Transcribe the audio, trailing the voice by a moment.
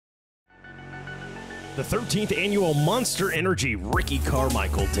The 13th annual Monster Energy Ricky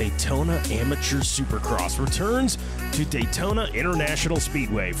Carmichael Daytona Amateur Supercross returns to Daytona International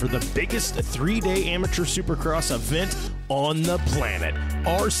Speedway for the biggest 3-day amateur supercross event on the planet.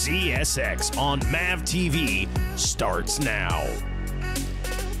 RCSX on MAV TV starts now.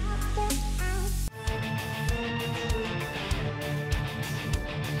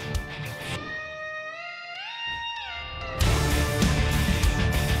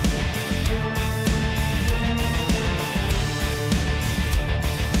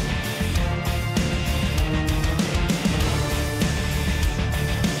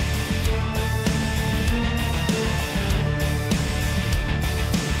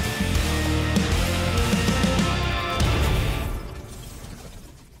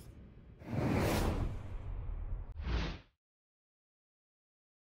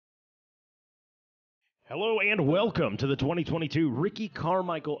 Hello and welcome to the 2022 Ricky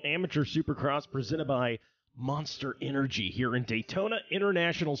Carmichael Amateur Supercross presented by Monster Energy here in Daytona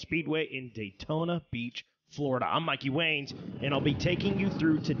International Speedway in Daytona Beach, Florida. I'm Mikey Waynes, and I'll be taking you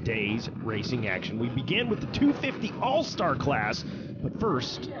through today's racing action. We begin with the 250 All-Star class, but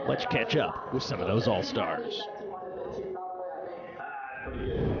first, let's catch up with some of those All-Stars.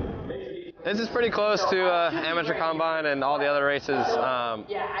 This is pretty close to Amateur Combine and all the other races.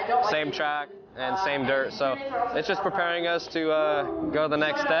 Same track and same dirt, so it's just preparing us to go the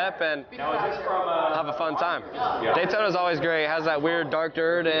next step and have a fun time. Daytona is always great. It has that weird dark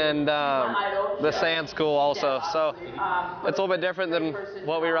dirt, and the sand's cool also, so it's a little bit different than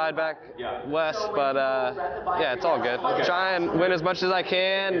what we ride back west, but yeah, it's all good. Try and win as much as I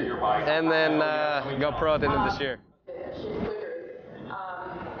can and then go pro at the end of this year.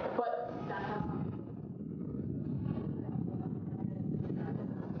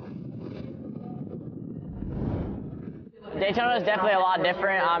 Daytona is definitely a lot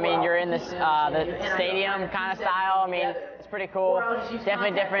different. I mean, you're in the stadium kind of style. I mean, it's pretty cool.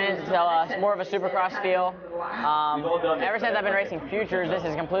 Definitely different. So it's more of a supercross feel. Ever since I've been racing futures, this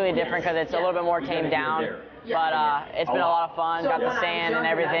is completely different because it's a little bit more tamed down. But it's been a lot of fun. Got the sand and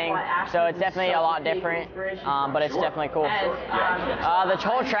everything. So it's definitely a lot different. But it's definitely cool. The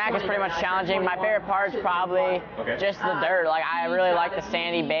whole track is pretty much challenging. My favorite part is probably just the dirt. Like, I really like the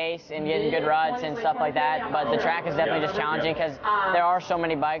sandy base and getting good ruts and stuff like that. But the track is definitely just challenging because there are so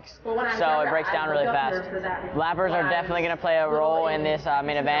many bikes. So it breaks down really fast. Lappers are definitely going to play a role in this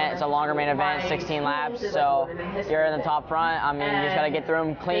main event. It's a longer main event, 16 laps. So you're in the top front. I mean, you just got to get through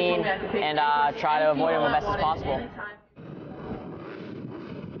them clean and try to avoid them the best as possible.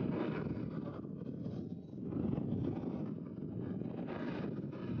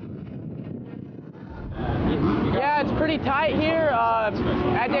 Yeah, it's pretty tight here.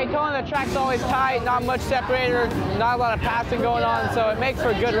 At Daytona, the track's always tight, not much separator, not a lot of passing going on, so it makes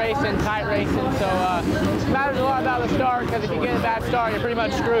for good racing, tight racing. So it matters a lot about the start, because if you get a bad start, you're pretty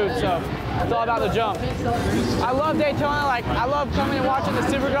much screwed. So it's all about the jump. I love Daytona. Like, I love coming and watching the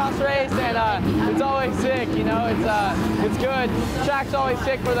Supercross race, and it's always sick. You know, it's good. The track's always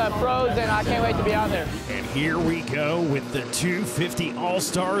sick for the pros, and I can't wait to be out there. And here we go with the 250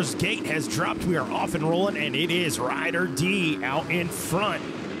 All-Stars. Gate has dropped. We are off and rolling, and it is Ryder D out in front.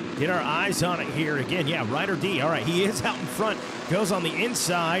 Get our eyes on it here again. Yeah, Ryder D. All right, he is out in front. Goes on the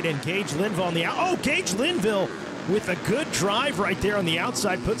inside, and Gage Linville on the out. Oh, Gage Linville with a good drive right there on the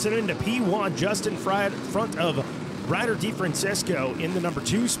outside. Puts it into P1 just in front of Ryder D. Francesco in the number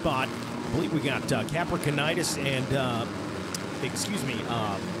 2 spot. I believe we got Capriconitis and,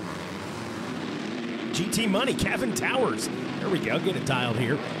 GT Money, Kevin Towers. There we go, get it dialed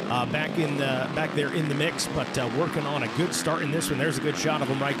here. Back there in the mix, but working on a good start in this one. There's a good shot of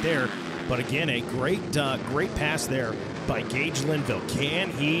him right there. But again, a great pass there by Gage Linville. Can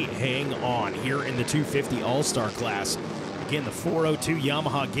he hang on here in the 250 All-Star class? Again, the 402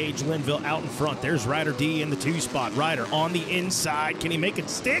 Yamaha, Gage Linville out in front. There's Ryder D in the 2 spot. Ryder on the inside. Can he make it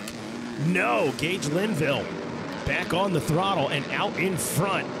stick? No, Gage Linville back on the throttle and out in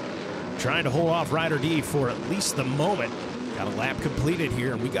front. Trying to hold off Ryder D for at least the moment. Got a lap completed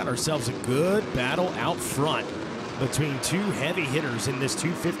here, and we got ourselves a good battle out front between 2 heavy hitters in this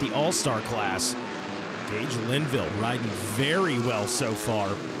 250 All-Star class. Gage Linville riding very well so far,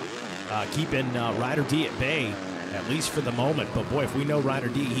 keeping Ryder D at bay, at least for the moment. But boy, if we know Ryder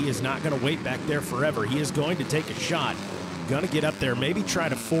D, he is not going to wait back there forever. He is going to take a shot, going to get up there, maybe try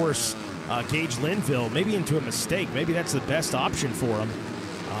to force Gage Linville maybe into a mistake. Maybe that's the best option for him.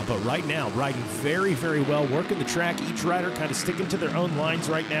 But right now, riding very, very well, working the track. Each rider kind of sticking to their own lines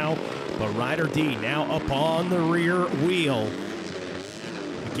right now. But Ryder D now up on the rear wheel.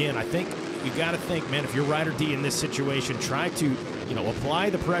 Again, I think you got to think, man, if you're Ryder D in this situation, try to you know, apply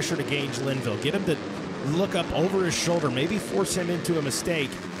the pressure to Gage Linville. Get him to look up over his shoulder, maybe force him into a mistake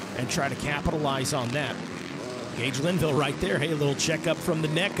and try to capitalize on that. Gage Linville right there. Hey, a little checkup from the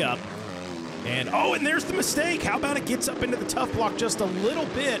neck up. And, oh, and there's the mistake. How about it gets up into the tough block just a little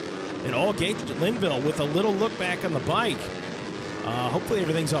bit? And all Gage Linville with a little look back on the bike. Hopefully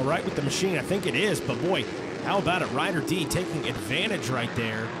everything's all right with the machine. I think it is, but boy, how about it? Ryder D taking advantage right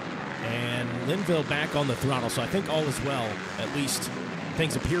there. And Linville back on the throttle, so I think all is well. At least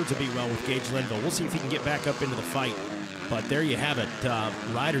things appear to be well with Gage Linville. We'll see if he can get back up into the fight. But there you have it.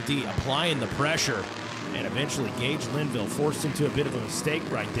 Ryder D applying the pressure. And eventually Gage Linville forced into a bit of a mistake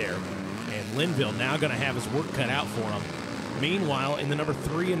right there. And Linville now going to have his work cut out for him. Meanwhile, in the number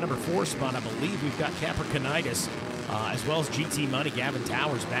 3 and number 4 spot, I believe we've got Capricornitis, as well as GT Money, Gavin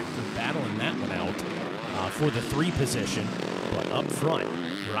Towers back through battling that one out for the 3 position. But up front,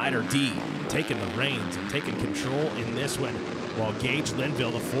 Ryder D taking the reins and taking control in this one, while Gage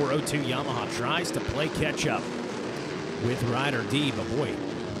Linville, the 402 Yamaha, tries to play catch-up with Ryder D. But boy,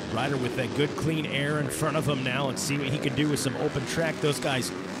 Ryder with that good clean air in front of him now. Let's see what he can do with some open track. Those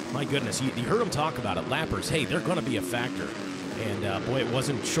guys, my goodness, you heard him talk about it. Lappers, hey, they're going to be a factor. And boy, it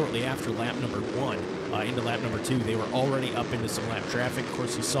wasn't shortly after lap number 1 into lap number 2. They were already up into some lap traffic. Of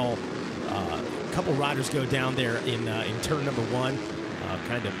course, you saw a couple riders go down there in turn number 1.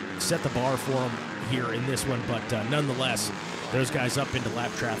 Kind of set the bar for them here in this one. But nonetheless, those guys up into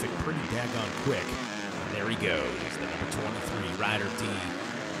lap traffic pretty daggone quick. And there he goes, the number 23, Ryder D.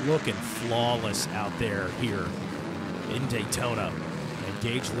 Looking flawless out there here in Daytona. And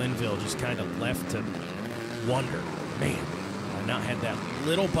Gage Linville just kind of left to wonder, man, I not had that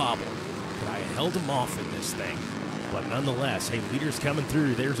little bobble, but I held him off in this thing. But nonetheless, hey, leaders coming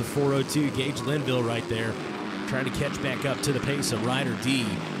through. There's a 402 Gage Linville right there, trying to catch back up to the pace of Ryder D.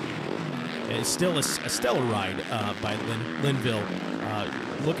 It's still a stellar ride by Linville.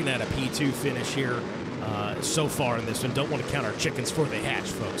 Looking at a P2 finish here so far in this one. Don't want to count our chickens before they hatch,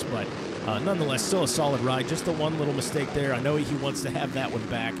 folks, but nonetheless, still a solid ride. Just the one little mistake there. I know he wants to have that one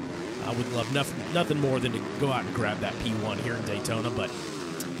back. I would love nothing more than to go out and grab that P1 here in Daytona, but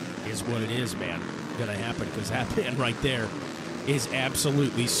is what it is, man. Gonna happen, because that man right there is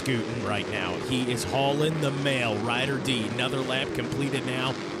absolutely scooting right now. He is hauling the mail. Ryder D, another lap completed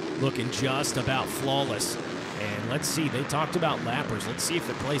now, looking just about flawless. And let's see, they talked about lappers. Let's see if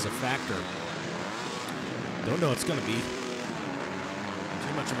it plays a factor. Don't know it's going to be too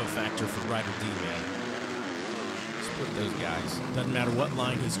much of a factor for Ryder D, man. Split those guys. Doesn't matter what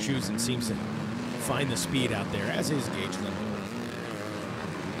line he's choosing, seems to find the speed out there, as is Gage Linville.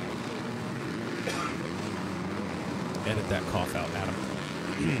 Edit that cough out, Adam.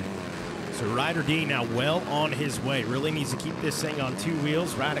 So Ryder D now well on his way. Really needs to keep this thing on 2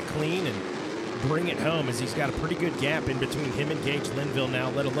 wheels, ride it clean, and bring it home, as he's got a pretty good gap in between him and Gage Linville now,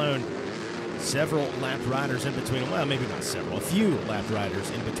 let alone several lapped riders in between them. Well, maybe not several, a few lapped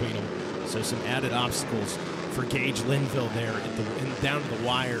riders in between them. So some added obstacles for Gage Linville there down to the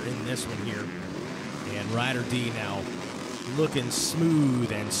wire in this one here. And Ryder D now looking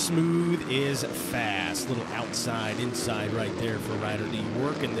smooth, and smooth is fast. Little outside, inside right there for Ryder D,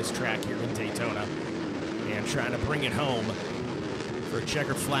 working this track here in Daytona and trying to bring it home for a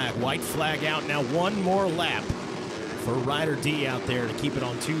checkered flag. White flag out now. One more lap for Ryder D out there to keep it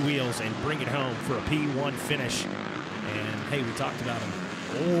on 2 wheels and bring it home for a P1 finish. And hey, we talked about him.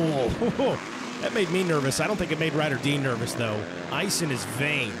 Oh, that made me nervous. I don't think it made Ryder D nervous, though. Ice in his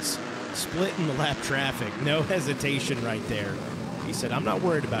veins, splitting the lap traffic. No hesitation right there. He said, I'm not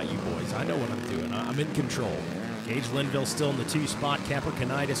worried about you boys. I know what I'm doing. I'm in control. Gage Linville still in the 2 spot.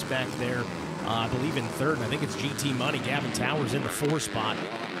 Capricornitis back there, I believe in 3rd. And I think it's GT Money. Gavin Towers in the 4 spot.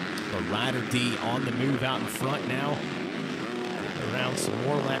 But Ryder D on the move out in front now. Getting around some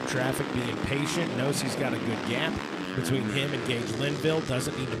more lap traffic, being patient. Knows he's got a good gap between him and Gage Linville.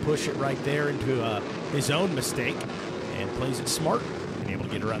 Doesn't need to push it right there into his own mistake. And plays it smart. Being able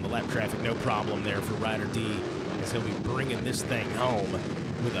to get around the lap traffic, no problem there for Ryder D, as he'll be bringing this thing home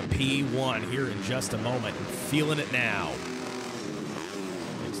with a P1 here in just a moment. And feeling it now.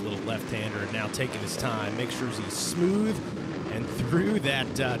 Takes a little left-hander and now taking his time. Make sure he's smooth and through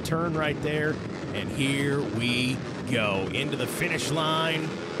that turn right there. And here we go into the finish line.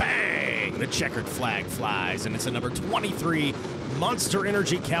 Bang! The checkered flag flies, and it's a number 23 Monster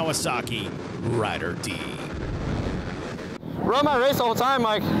Energy Kawasaki, Ryder D. Run my race the whole time,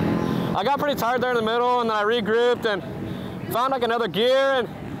 like I got pretty tired there in the middle, and then I regrouped and found like another gear, and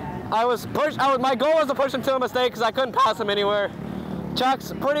my goal was to push him to a mistake because I couldn't pass him anywhere.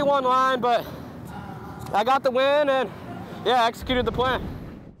 Track's pretty one line, but I got the win and yeah, executed the plan.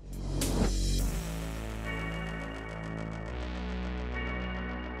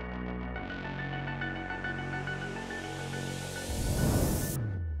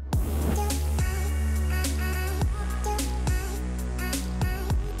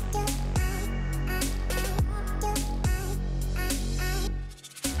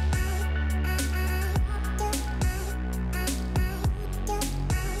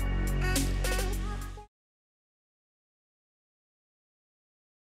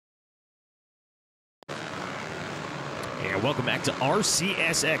 right, welcome back to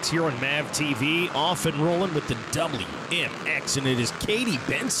RCSX here on MAV TV. Off and rolling with the WMX, and it is Katie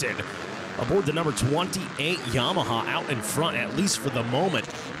Benson aboard the number 28 Yamaha out in front, at least for the moment.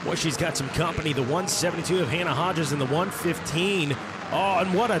 Boy, she's got some company, the 172 of Hannah Hodges and the 115. Oh,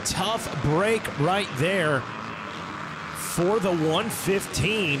 and what a tough break right there for the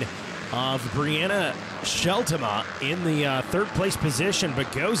 115 of Brianna Sheltema in the third place position,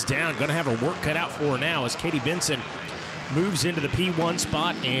 but goes down. Going to have her work cut out for her now as Katie Benson moves into the P1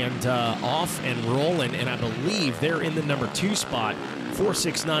 spot and off and rolling, and I believe they're in the number 2 spot.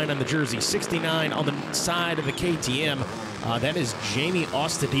 469 on the jersey, 69 on the side of the KTM. That is Jamie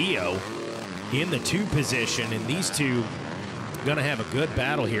Ostadio in the 2 position, and these two going to have a good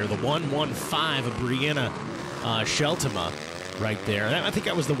battle here. The 115 of Brianna Sheltema right there. I think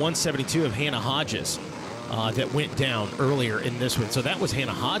that was the 172 of Hannah Hodges that went down earlier in this one. So that was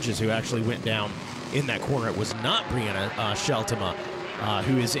Hannah Hodges who actually went down in that corner. It was not Brianna Sheltema,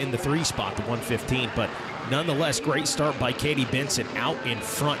 who is in the 3 spot, the 115. But nonetheless, great start by Katie Benson out in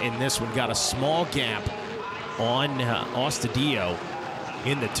front in this one. Got a small gap on Ostadio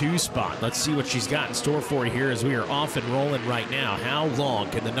in the 2 spot. Let's see what she's got in store for you here as we are off and rolling right now. How long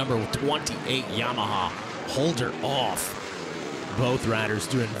can the number 28 Yamaha hold her off? Both riders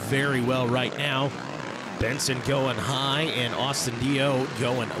doing very well right now. Benson going high and Ostadio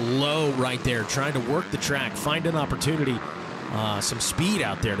going low right there, trying to work the track, find an opportunity, some speed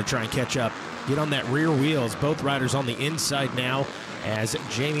out there to try and catch up, get on that rear wheels. Both riders on the inside now as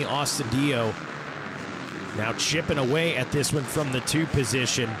Jamie Ostadio now chipping away at this one from the 2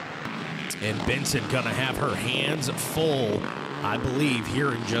 position. And Benson gonna have her hands full, I believe,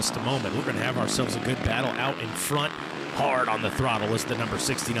 here in just a moment. We're gonna have ourselves a good battle out in front. Hard on the throttle is the number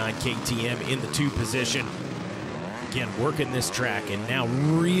 69 KTM in the 2 position. Again, working this track and now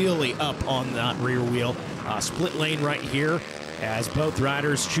really up on that rear wheel. Split lane right here as both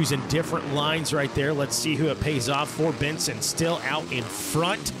riders choosing different lines right there. Let's see who it pays off for. Benson still out in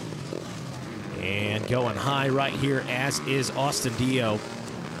front and going high right here, as is Ostadio.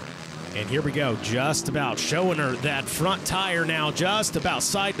 And here we go, just about showing her that front tire now, just about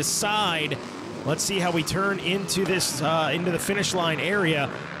side to side. Let's see how we turn into this, into the finish line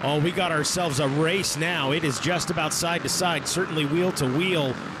area. Oh, we got ourselves a race now. It is just about side to side, certainly wheel to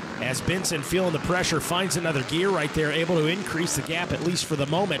wheel, as Benson, feeling the pressure, finds another gear right there, able to increase the gap, at least for the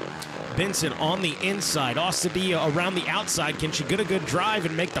moment. Benson on the inside, Ostadio around the outside. Can she get a good drive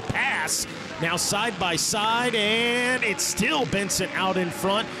and make the pass? Now side by side, and it's still Benson out in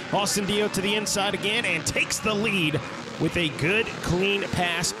front. Ostadio to the inside again and takes the lead with a good, clean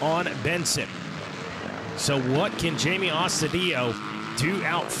pass on Benson. So what can Jamie Ostadio do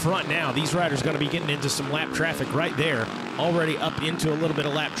out front now? These riders going to be getting into some lap traffic right there. Already up into a little bit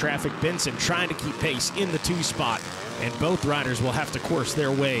of lap traffic. Benson trying to keep pace in the 2 spot. And both riders will have to course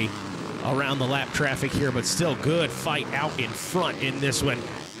their way around the lap traffic here, but still good fight out in front in this one.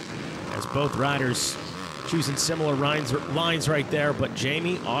 As both riders choosing similar lines right there, but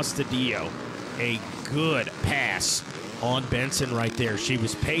Jamie Ostadio, a good pass on Benson right there. She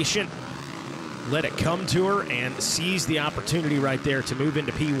was patient, let it come to her, and seized the opportunity right there to move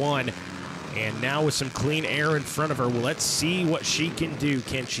into P1. And now with some clean air in front of her, well, let's see what she can do.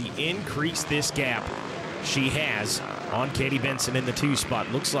 Can she increase this gap? She has on Katie Benson in the 2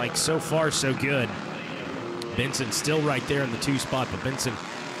 spot. Looks like so far so good. Benson still right there in the 2 spot, but Benson,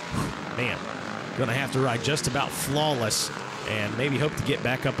 man, gonna have to ride just about flawless and maybe hope to get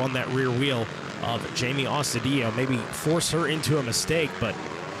back up on that rear wheel of Jamie Ostadio, maybe force her into a mistake, but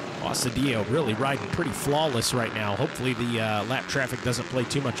Ostadio really riding pretty flawless right now. Hopefully the lap traffic doesn't play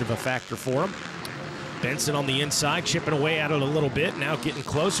too much of a factor for him. Benson on the inside, chipping away at it a little bit, now getting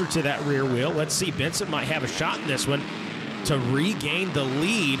closer to that rear wheel. Let's see, Benson might have a shot in this one to regain the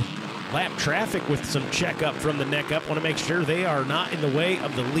lead. Lap traffic with some checkup from the neck up. Want to make sure they are not in the way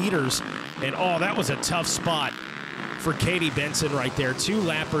of the leaders. And oh, that was a tough spot for Katie Benson right there. 2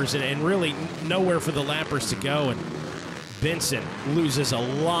 lappers and really nowhere for the lappers to go. And Benson loses a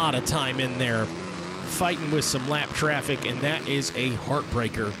lot of time in there fighting with some lap traffic, and that is a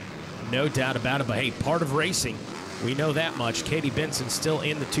heartbreaker. No doubt about it, but hey, part of racing. We know that much. Katie Benson still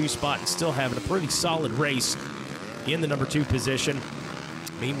in the 2 spot and still having a pretty solid race in the number 2 position.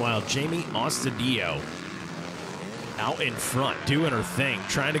 Meanwhile, Jamie Ostadio out in front, doing her thing,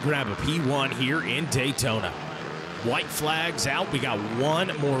 trying to grab a P1 here in Daytona. White flags out. We got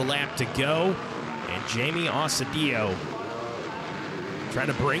 1 more lap to go. And Jamie Ostadio trying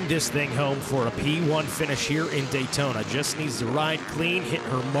to bring this thing home for a P1 finish here in Daytona. Just needs to ride clean, hit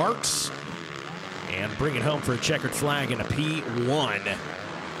her marks, and bring it home for a checkered flag and a P1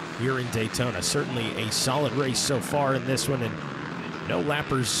 here in Daytona. Certainly a solid race so far in this one, and no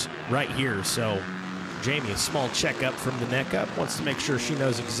lappers right here. So Jamie, a small checkup from the neck up, wants to make sure she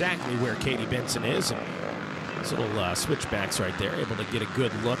knows exactly where Katie Benson is. And those little switchbacks right there, able to get a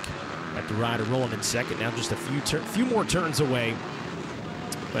good look at the rider rolling in second. Now just a few more turns away.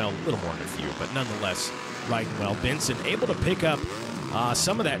 Well, a little more than a few, but nonetheless, riding well. Benson able to pick up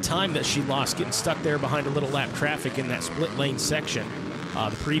some of that time that she lost getting stuck there behind a little lap traffic in that split lane section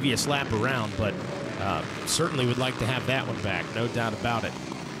the previous lap around, but certainly would like to have that one back, no doubt about it.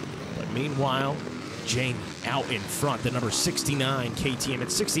 But meanwhile, Jamie out in front, the number 69 KTM.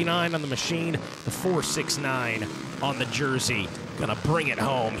 It's 69 on the machine, the 469 on the jersey. Gonna bring it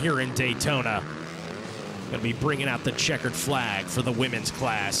home here in Daytona. Gonna be bringing out the checkered flag for the women's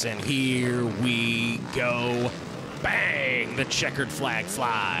class, and here we go. Bang! The checkered flag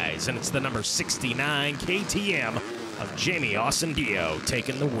flies, and it's the number 69 KTM of Jamie Osendio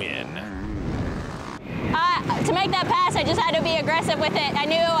taking the win. To make that pass, I just had to be aggressive with it. I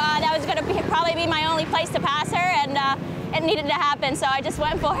knew that was going to probably be my only place to pass her, and it needed to happen, so I just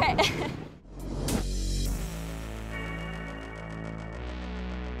went for it.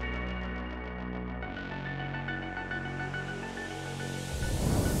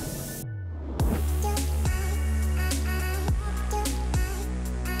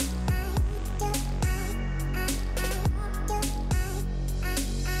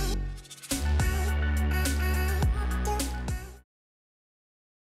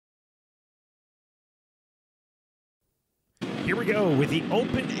 Here we go with the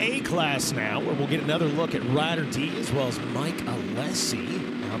Open A class now, where we'll get another look at Ryder D as well as Mike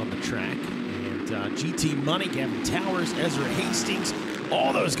Alessi out on the track. And GT Money, Gavin Towers, Ezra Hastings,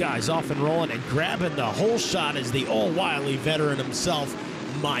 all those guys off and rolling, and grabbing the whole shot is the old wily veteran himself,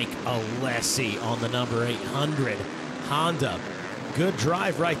 Mike Alessi on the number 800 Honda. Good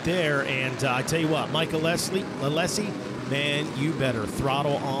drive right there, and I tell you what, Mike Alessi, man, you better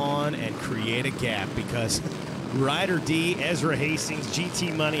throttle on and create a gap, because Ryder D, Ezra Hastings,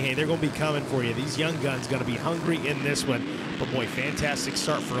 GT Money, hey, they're going to be coming for you. These young guns going to be hungry in this one. But boy, fantastic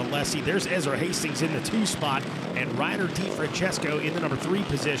start for Alessi. There's Ezra Hastings in the 2 spot, and Ryder D Francesco in the number 3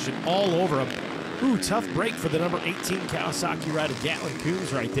 position, all over him. Ooh, tough break for the number 18 Kawasaki rider, Gatlin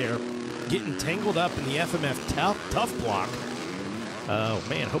Coombs right there, getting tangled up in the FMF tough block. Oh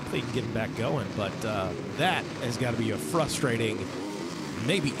man, hopefully he can get him back going, but that has got to be a frustrating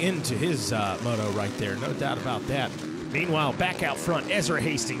maybe into his moto right there, no doubt about that. Meanwhile, back out front, Ezra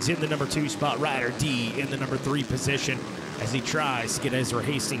Hastings in the number 2 spot, Ryder D in the number 3 position as he tries to get Ezra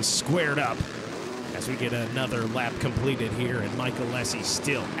Hastings squared up as we get another lap completed here, and Mike Alessi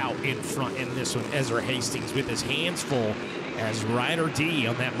still out in front in this one. Ezra Hastings with his hands full as Ryder D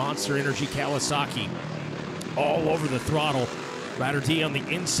on that Monster Energy Kawasaki all over the throttle. Ryder D on the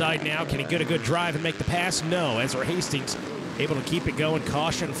inside now. Can he get a good drive and make the pass? No. Ezra Hastings able to keep it going.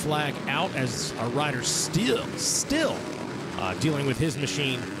 Caution flag out as our rider still dealing with his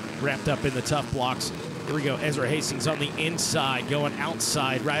machine wrapped up in the tough blocks. Here we go. Ezra Hastings on the inside, going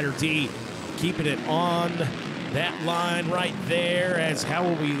outside. Ryder D keeping it on that line right there. As how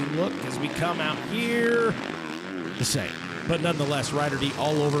will we look as we come out here? The same. But nonetheless, Ryder D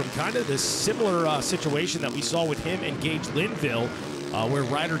all over him. Kind of this similar situation that we saw with him and Gage Linville, where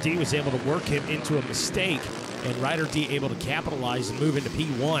Ryder D was able to work him into a mistake, and Ryder D able to capitalize and move into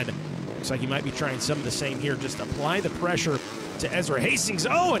P1. Looks like he might be trying some of the same here. Just apply the pressure to Ezra Hastings.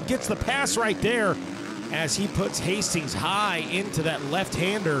 Oh, and gets the pass right there as he puts Hastings high into that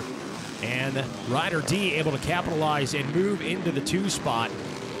left-hander. And Ryder D able to capitalize and move into the 2 spot.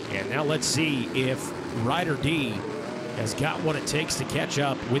 And now let's see if Ryder D has got what it takes to catch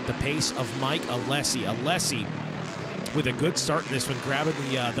up with the pace of Mike Alessi. Alessi with a good start in this one, grabbing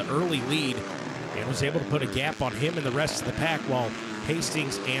the early lead, and was able to put a gap on him and the rest of the pack, while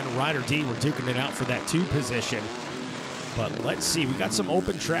Hastings and Ryder D were duking it out for that 2 position. But let's see, we got some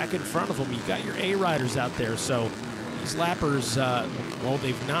open track in front of them. You got your A riders out there, so these lappers, well,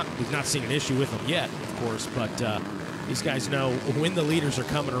 we've not seen an issue with them yet, of course, but these guys know when the leaders are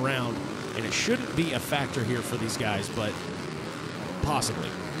coming around, and it shouldn't be a factor here for these guys, but possibly.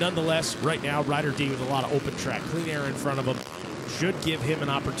 Nonetheless, right now, Ryder D with a lot of open track, clean air in front of him, should give him an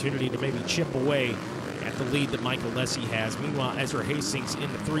opportunity to maybe chip away at the lead that Mike Alessi has. Meanwhile, Ezra Hastings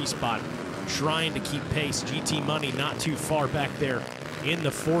in the 3 spot, trying to keep pace. GT Money not too far back there in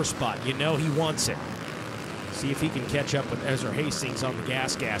the 4 spot. You know he wants it. See if he can catch up with Ezra Hastings on the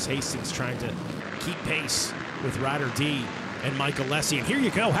gas. Hastings trying to keep pace with Ryder D and Mike Alessi. And here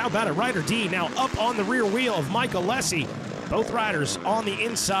you go. How about it? Ryder D now up on the rear wheel of Mike Alessi. Both riders on the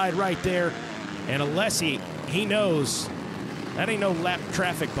inside right there. And Alessi, he knows That ain't no lap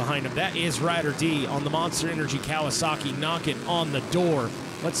traffic behind him. That is Ryder D on the Monster Energy Kawasaki knocking on the door.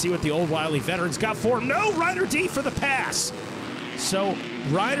 Let's see what the old Wiley veterans got for him. No, Ryder D for the pass. So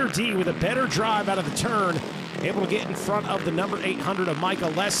Ryder D with a better drive out of the turn, able to get in front of the number 800 of Mike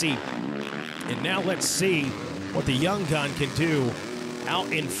Alessi. And now let's see what the young gun can do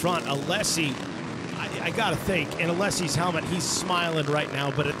out in front. Alessi, I got to think, in Alessi's helmet, he's smiling right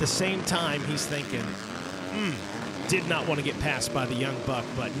now, but at the same time, he's thinking, did not want to get passed by the young buck,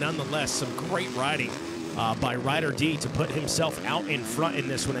 but nonetheless, some great riding by Ryder D to put himself out in front in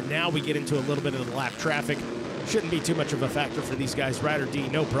this one. And now we get into a little bit of the lap traffic. Shouldn't be too much of a factor for these guys. Ryder D,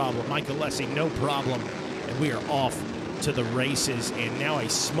 no problem. Mike Alessi, no problem. And we are off to the races. And now a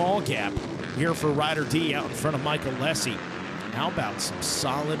small gap here for Ryder D out in front of Mike Alessi. How about some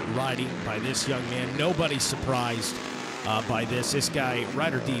solid riding by this young man? Nobody's surprised by this. This guy,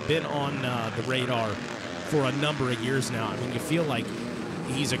 Ryder D, been on the radar for a number of years now. I mean, you feel like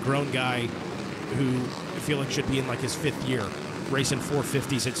he's a grown guy who you feel like should be in like his 5th year, racing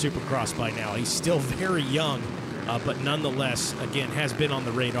 450s at Supercross by now. He's still very young, but nonetheless, again, has been on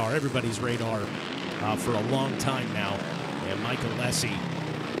the radar, everybody's radar, for a long time now. And Mike Alessi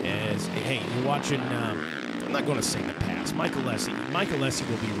is, hey, you're watching, I'm not going to say the past. Mike Alessi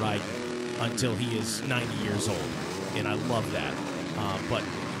will be riding until he is 90 years old, and I love that. But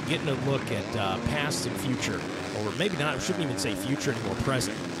getting a look at past and future, or maybe not, I shouldn't even say future anymore,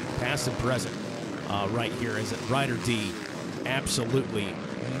 present, past and present, right here is Ryder D absolutely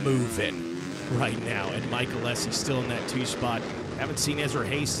moving right now, and Mike Alessi still in that 2 spot. Haven't seen Ezra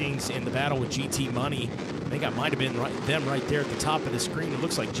Hastings in the battle with GT Money. I think I might have been them right there at the top of the screen. It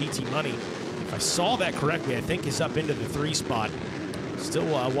looks like GT Money, if I saw that correctly, I think is up into the 3 spot. Still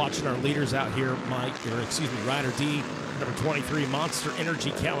watching our leaders out here, Ryder D, number 23, Monster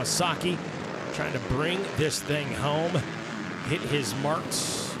Energy Kawasaki, trying to bring this thing home, hit his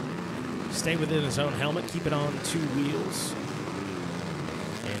marks, stay within his own helmet, keep it on 2 wheels,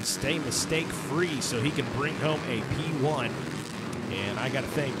 and stay mistake-free so he can bring home a P1. And I got to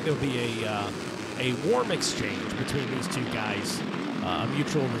think there'll be a warm exchange between these 2 guys. A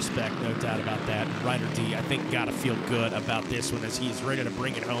mutual respect, no doubt about that. Ryder D, I think, got to feel good about this one as he's ready to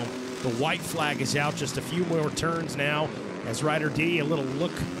bring it home. The white flag is out, just a few more turns now as Ryder D, a little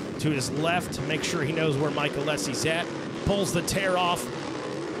look to his left to make sure he knows where Mike Alessi's at, pulls the tear off,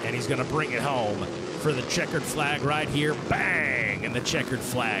 and he's going to bring it home for the checkered flag right here. Bang! And the checkered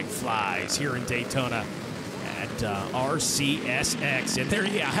flag flies here in Daytona at RCSX. And there,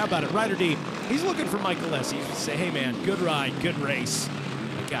 yeah, how about it? Ryder D, he's looking for Mike Alessi. He's say, hey, man, good ride, good race.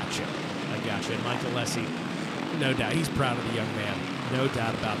 I got you. And Mike Alessi, no doubt, he's proud of the young man. No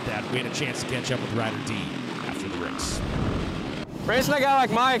doubt about that. We had a chance to catch up with Ryder D after the race. Racing a guy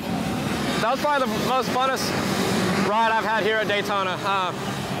like Mike, that was probably the most funnest ride I've had here at Daytona.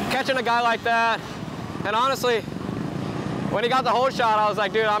 Catching a guy like that, and honestly, when he got the whole shot, I was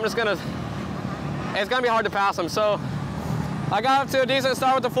like, dude, it's gonna be hard to pass him. So I got up to a decent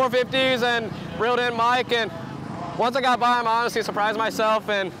start with the 450s and reeled in Mike, and once I got by him, I honestly surprised myself,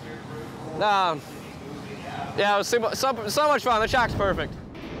 and yeah, it was so much fun. The track's perfect.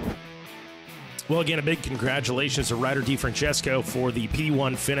 Well, again, a big congratulations to Ryder DiFrancesco for the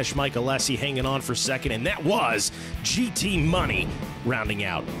P1 finish. Mike Alessi hanging on for second, and that was GT Money rounding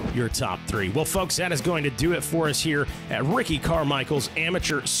out your top 3. Well, folks, that is going to do it for us here at Ricky Carmichael's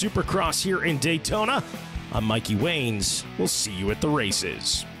Amateur Supercross here in Daytona. I'm Mikey Waynes. We'll see you at the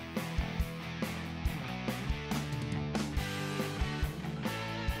races.